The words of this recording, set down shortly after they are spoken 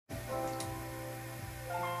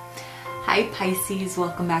Hi Pisces,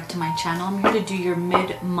 welcome back to my channel. I'm here to do your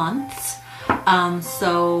mid-months.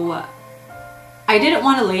 So I didn't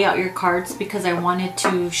want to lay out your cards because I wanted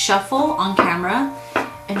to shuffle on camera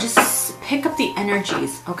and just pick up the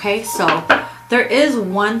energies, okay? So there is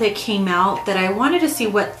one that came out that I wanted to see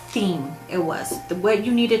what theme it was, what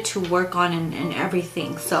you needed to work on and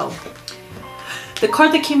everything. So the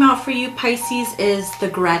card that came out for you, Pisces, is the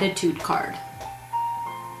gratitude card.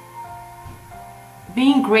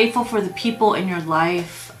 Being grateful for the people in your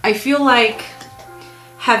life. I feel like,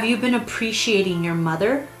 have you been appreciating your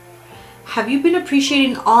mother? Have you been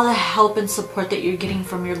appreciating all the help and support that you're getting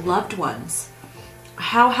from your loved ones?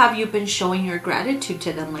 How have you been showing your gratitude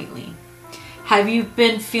to them lately? Have you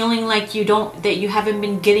been feeling like you haven't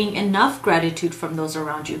been getting enough gratitude from those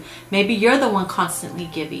around you? Maybe you're the one constantly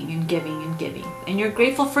giving and giving and giving, and you're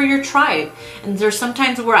grateful for your tribe. And there's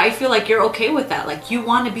sometimes where I feel like you're okay with that. Like you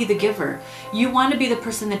want to be the giver. You want to be the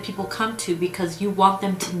person that people come to because you want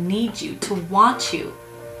them to need you, to want you.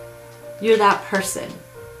 You're that person.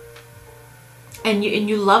 And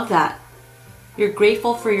you love that. You're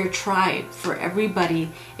grateful for your tribe, for everybody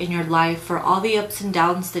in your life, for all the ups and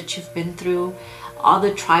downs that you've been through, all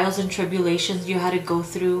the trials and tribulations you had to go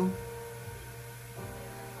through.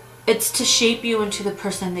 It's to shape you into the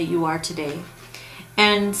person that you are today.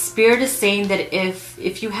 And Spirit is saying that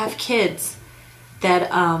if you have kids that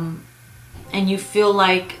and you feel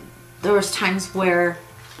like there was times where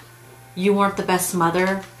you weren't the best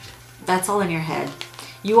mother, that's all in your head.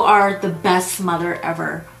 You are the best mother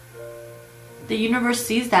ever. The universe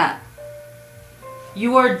sees that.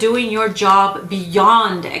 You are doing your job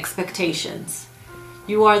beyond expectations.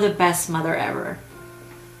 You are the best mother ever.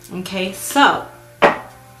 Okay, so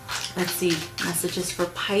let's see, messages for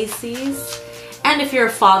Pisces. And if you're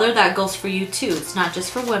a father, that goes for you too. It's not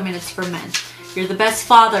just for women, it's for men. You're the best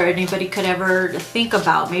father anybody could ever think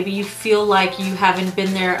about. Maybe you feel like you haven't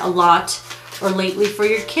been there a lot or lately for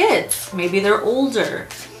your kids. Maybe they're older.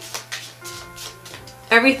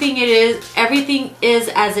 Everything is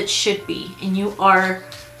as it should be, and you are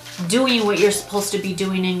doing what you're supposed to be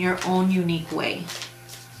doing in your own unique way.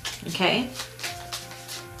 Okay?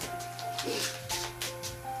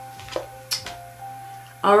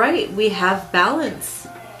 All right, we have balance.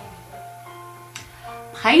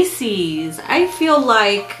 Pisces, I feel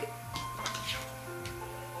like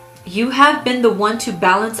you have been the one to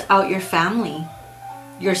balance out your family,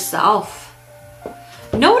 yourself.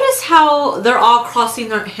 Notice how they're all crossing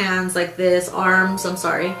their hands like this, arms, I'm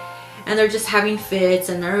sorry, and they're just having fits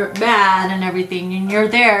and they're bad and everything, and you're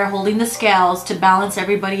there holding the scales to balance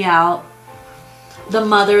everybody out. The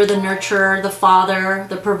mother, the nurturer, the father,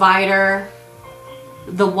 the provider,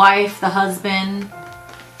 the wife, the husband,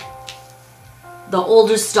 the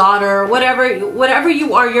oldest daughter, whatever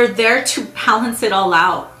you are, you're there to balance it all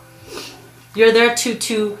out. You're there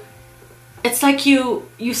to it's like you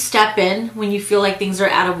step in when you feel like things are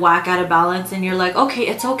out of whack, out of balance, and you're like, okay,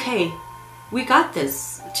 it's okay. We got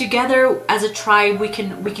this. Together as a tribe, we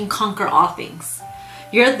can conquer all things.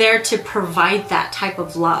 You're there to provide that type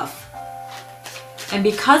of love. And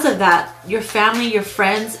because of that, your family, your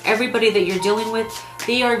friends, everybody that you're dealing with,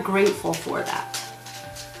 they are grateful for that.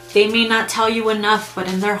 They may not tell you enough,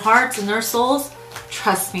 but in their hearts and their souls,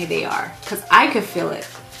 trust me, they are. Because I could feel it.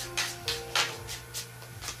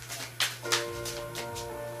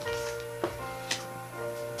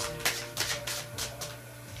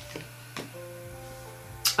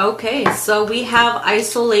 Okay, so we have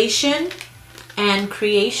isolation and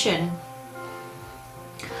creation.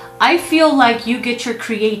 I feel like you get your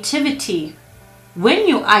creativity when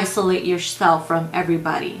you isolate yourself from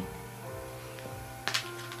everybody.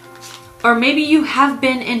 Or maybe you have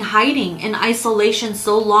been in hiding, in isolation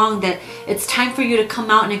so long that it's time for you to come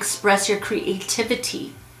out and express your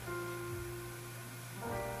creativity.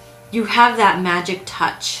 You have that magic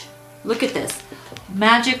touch. Look at this.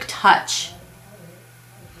 Magic touch.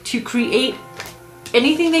 To create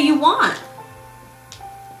anything that you want.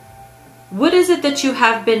 What is it that you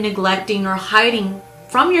have been neglecting or hiding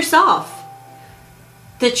from yourself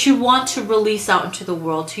that you want to release out into the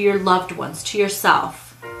world, to your loved ones, to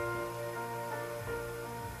yourself?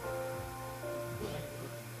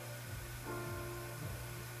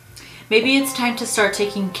 Maybe it's time to start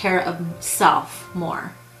taking care of self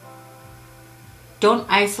more. Don't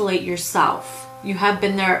isolate yourself. You have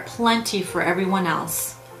been there plenty for everyone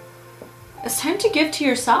else. It's time to give to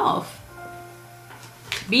yourself.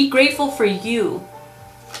 Be grateful for you.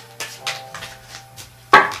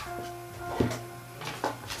 Okay,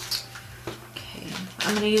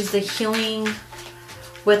 I'm going to use the Healing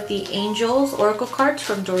with the Angels Oracle cards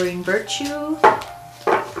from Doreen Virtue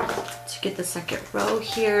to get the second row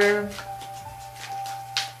here.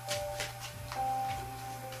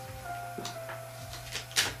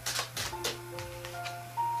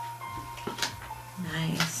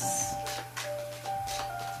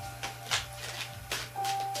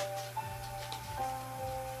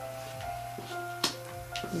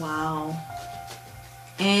 Wow.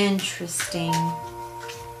 Interesting.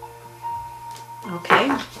 Okay,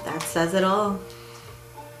 that says it all.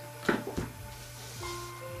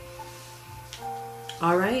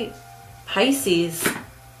 All right, Pisces,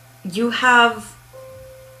 you have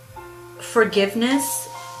forgiveness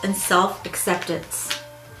and self-acceptance.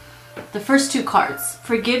 The first two cards,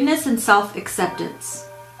 forgiveness and self-acceptance.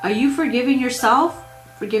 Are you forgiving yourself?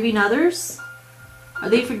 Forgiving others? Are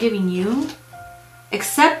they forgiving you?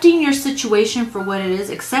 Accepting your situation for what it is.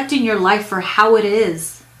 Accepting your life for how it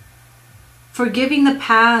is. Forgiving the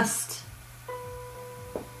past.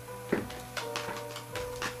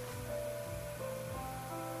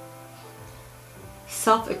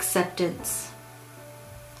 Self-acceptance.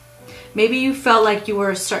 Maybe you felt like you were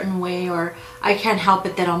a certain way, or I can't help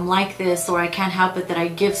it that I'm like this, or I can't help it that I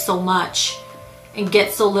give so much and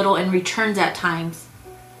get so little in returns at times.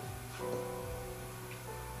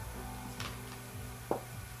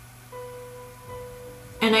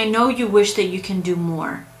 And I know you wish that you can do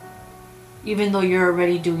more, even though you're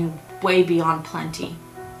already doing way beyond plenty.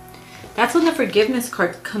 That's when the forgiveness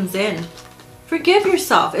card comes in. Forgive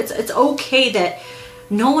yourself. It's okay that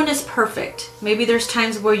no one is perfect. Maybe there's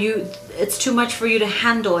times where it's too much for you to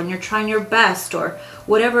handle and you're trying your best, or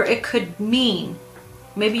whatever it could mean.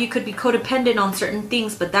 Maybe you could be codependent on certain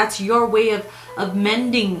things, but that's your way of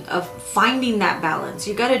mending, of finding that balance.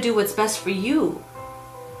 You got to do what's best for you.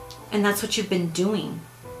 And that's what you've been doing.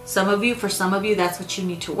 For some of you, that's what you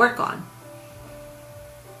need to work on.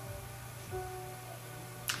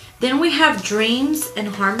 Then we have dreams and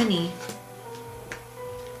harmony.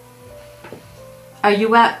 Are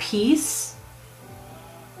you at peace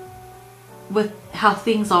with how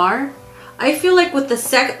things are? I feel like with the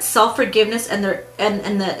self-forgiveness and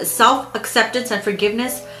the self-acceptance and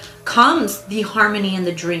forgiveness comes the harmony in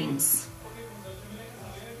the dreams.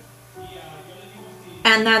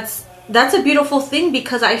 And that's a beautiful thing,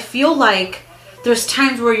 because I feel like there's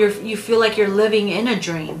times where you feel like you're living in a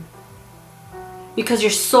dream, because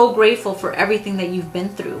you're so grateful for everything that you've been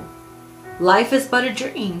through. Life is but a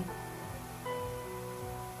dream.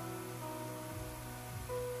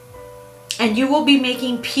 And you will be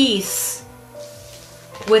making peace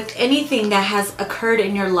with anything that has occurred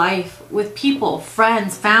in your life, with people,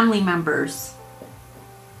 friends, family members.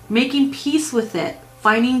 Making peace with it,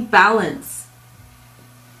 finding balance.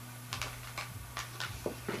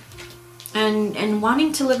 And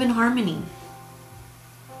wanting to live in harmony.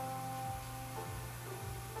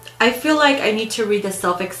 I feel like I need to read the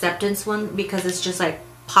self-acceptance one, because it's just like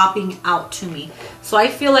popping out to me. So I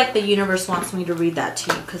feel like the universe wants me to read that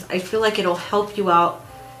to you, because I feel like it'll help you out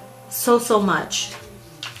so much.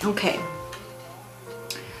 Okay.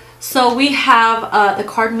 So we have the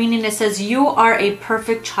card meaning. It says, you are a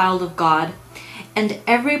perfect child of God, and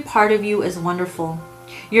every part of you is wonderful.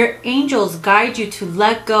 Your angels guide you to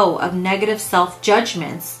let go of negative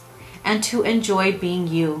self-judgments and to enjoy being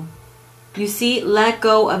you. You see, let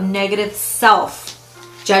go of negative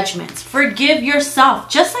self-judgments. Forgive yourself,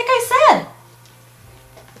 just like I said.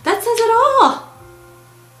 That says it all.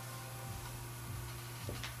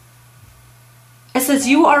 It says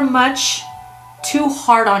you are much too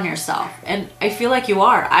hard on yourself. And I feel like you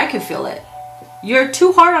are. I can feel it. You're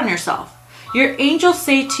too hard on yourself. Your angels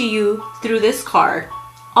say to you through this card,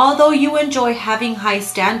 although you enjoy having high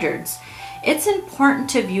standards, it's important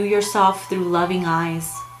to view yourself through loving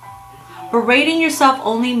eyes. Berating yourself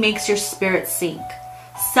only makes your spirit sink.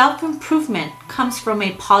 Self-improvement comes from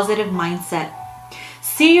a positive mindset.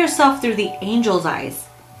 See yourself through the angel's eyes,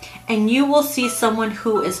 and you will see someone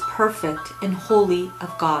who is perfect and holy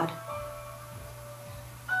of God.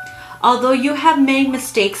 Although you have made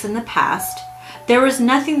mistakes in the past, there is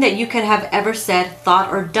nothing that you could have ever said, thought,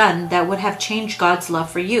 or done that would have changed God's love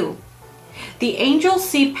for you. The angels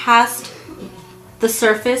see past the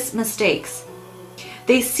surface mistakes.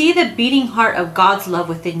 They see the beating heart of God's love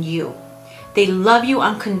within you. They love you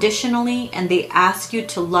unconditionally, and they ask you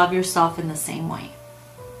to love yourself in the same way.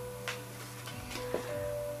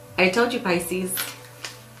 I told you, Pisces,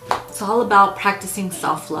 it's all about practicing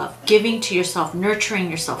self-love, giving to yourself,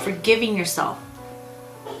 nurturing yourself, forgiving yourself,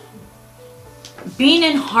 being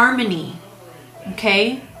in harmony,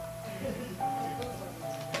 okay?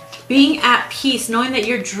 Being at peace, knowing that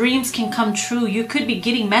your dreams can come true. You could be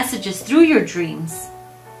getting messages through your dreams.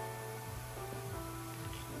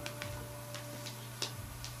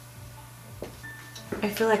 I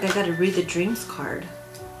feel like I gotta read the dreams card.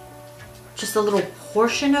 Just a little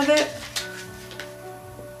portion of it.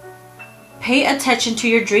 Pay attention to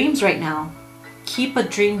your dreams right now. Keep a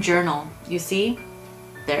dream journal. You see?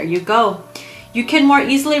 There you go. You can more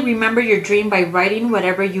easily remember your dream by writing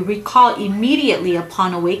whatever you recall immediately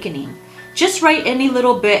upon awakening. Just write any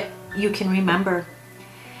little bit you can remember,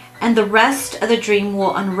 and the rest of the dream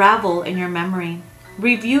will unravel in your memory.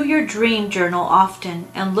 Review your dream journal often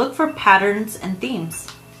and look for patterns and themes.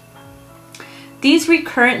 These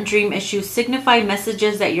recurrent dream issues signify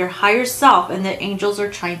messages that your higher self and the angels are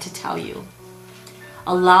trying to tell you.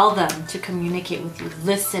 Allow them to communicate with you.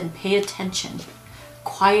 Listen, pay attention.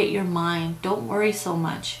 Quiet your mind. Don't worry so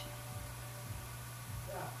much.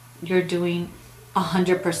 You're doing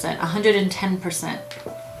 100%, 110%,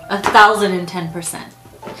 1010%.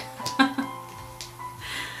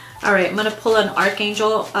 All right, I'm going to pull an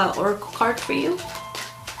Archangel Oracle card for you.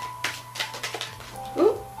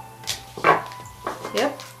 Ooh.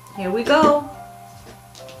 Yep, here we go.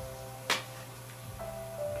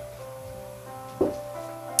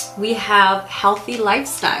 We have healthy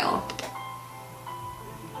lifestyle.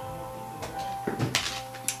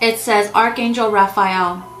 It says, Archangel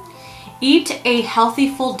Raphael, eat a healthy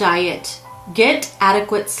full diet, get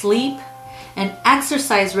adequate sleep, and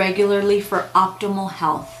exercise regularly for optimal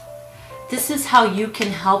health. This is how you can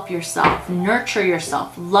help yourself, nurture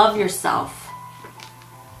yourself, love yourself.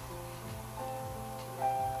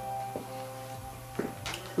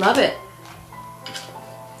 Love it.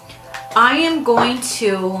 I am going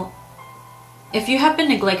to, if you have been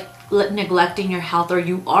neglecting your health, or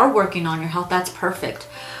you are working on your health, that's perfect.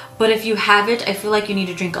 But if you haven't, I feel like you need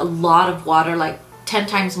to drink a lot of water, like 10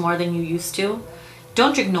 times more than you used to.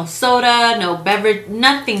 Don't drink no soda, no beverage,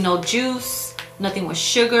 nothing, no juice, nothing with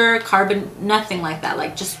sugar, carbon, nothing like that.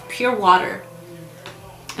 Like just pure water.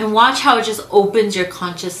 And watch how it just opens your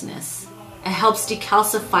consciousness. It helps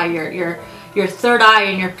decalcify your third eye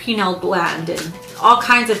and your pineal gland and all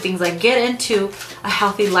kinds of things. Like get into a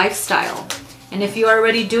healthy lifestyle. And if you're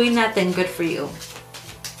already doing that, then good for you.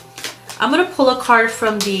 I'm going to pull a card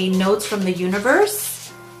from the Notes from the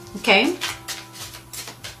Universe. Okay.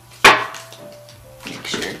 Make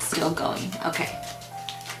sure it's still going. Okay.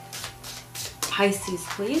 Pisces,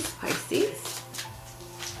 please. Pisces.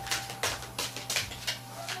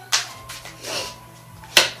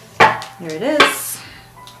 There it is.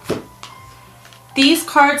 These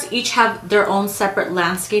cards each have their own separate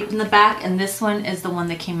landscape in the back, and this one is the one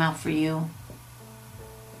that came out for you.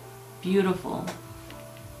 Beautiful.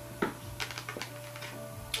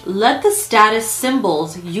 Let the status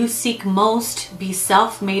symbols you seek most be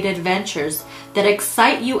self-made adventures that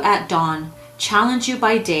excite you at dawn, challenge you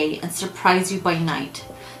by day, and surprise you by night.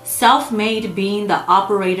 Self-made being the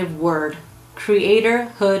operative word.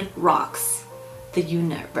 Creatorhood rocks the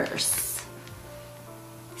universe.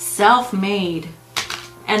 Self-made.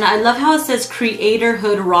 And I love how it says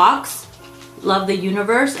creatorhood rocks. Love the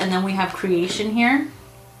universe. And then we have creation here.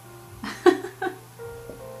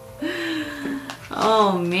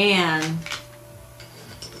 Oh man.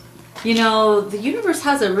 You know, the universe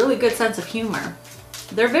has a really good sense of humor.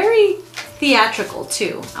 They're very theatrical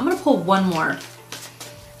too. I'm going to pull one more.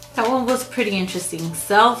 That one was pretty interesting.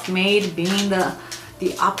 Self-made being the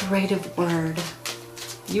operative word.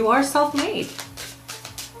 You are self-made.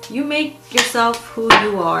 You make yourself who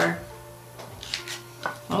you are.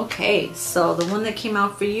 Okay, so the one that came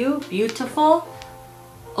out for you, beautiful.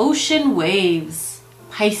 Ocean waves,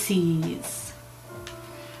 Pisces.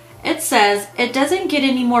 It says, it doesn't get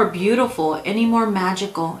any more beautiful, any more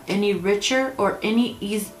magical, any richer, or any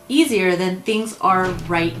easier than things are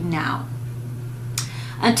right now.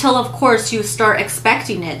 Until, of course, you start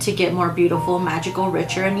expecting it to get more beautiful, magical,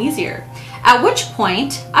 richer, and easier. At which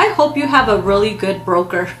point, I hope you have a really good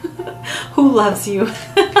broker who loves you,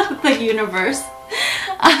 the universe.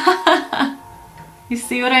 You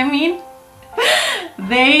see what I mean?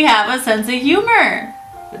 They have a sense of humor.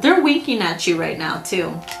 They're winking at you right now,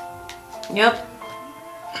 too. Yep.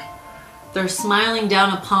 They're smiling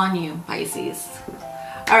down upon you, Pisces.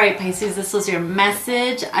 All right, Pisces, this was your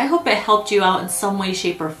message. I hope it helped you out in some way,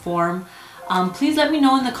 shape, or form. Please let me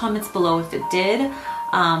know in the comments below if it did.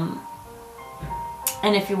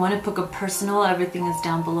 And if you want to book a personal, everything is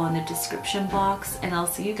down below in the description box. And I'll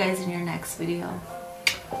see you guys in your next video.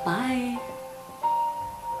 Bye.